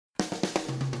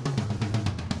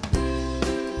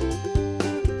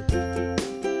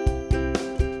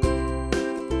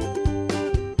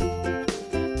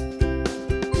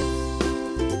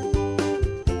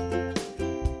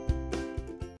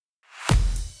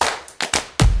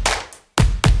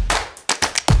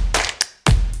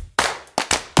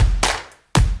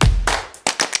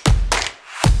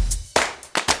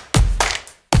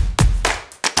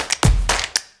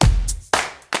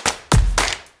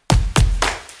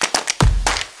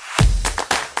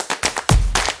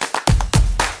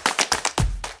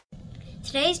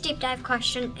Today's deep dive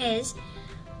question is,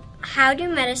 how do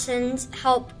medicines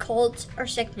help colds or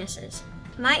sicknesses?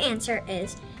 My answer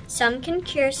is, some can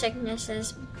cure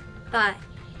sicknesses by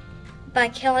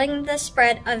killing the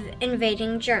spread of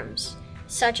invading germs,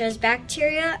 such as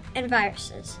bacteria and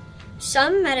viruses.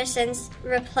 Some medicines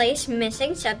replace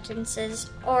missing substances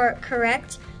or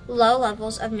correct low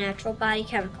levels of natural body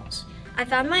chemicals. I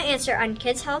found my answer on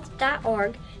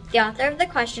kidshealth.org. The author of the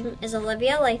question is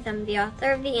Olivia Latham. The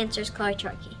author of the answer is Chloe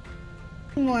Chorkey.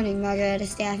 Good morning, Margaretta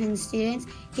staff and students.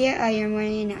 Here are your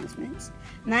morning announcements.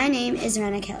 My name is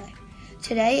Rena Keller.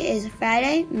 Today is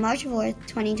Friday, March 4th,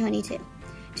 2022.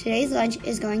 Today's lunch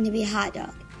is going to be hot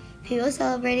dog. People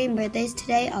celebrating birthdays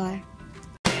today are...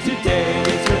 Today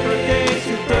is your birthday,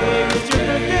 today is your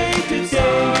birthday,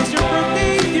 today is your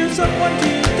birthday, dear someone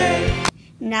today.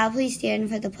 Now please stand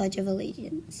for the Pledge of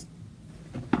Allegiance.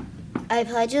 I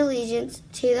pledge allegiance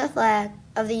to the flag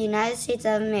of the United States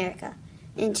of America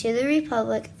and to the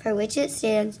republic for which it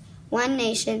stands, one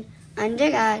nation, under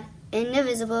God,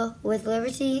 indivisible, with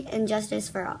liberty and justice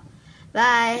for all.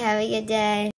 Bye. Have a good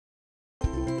day.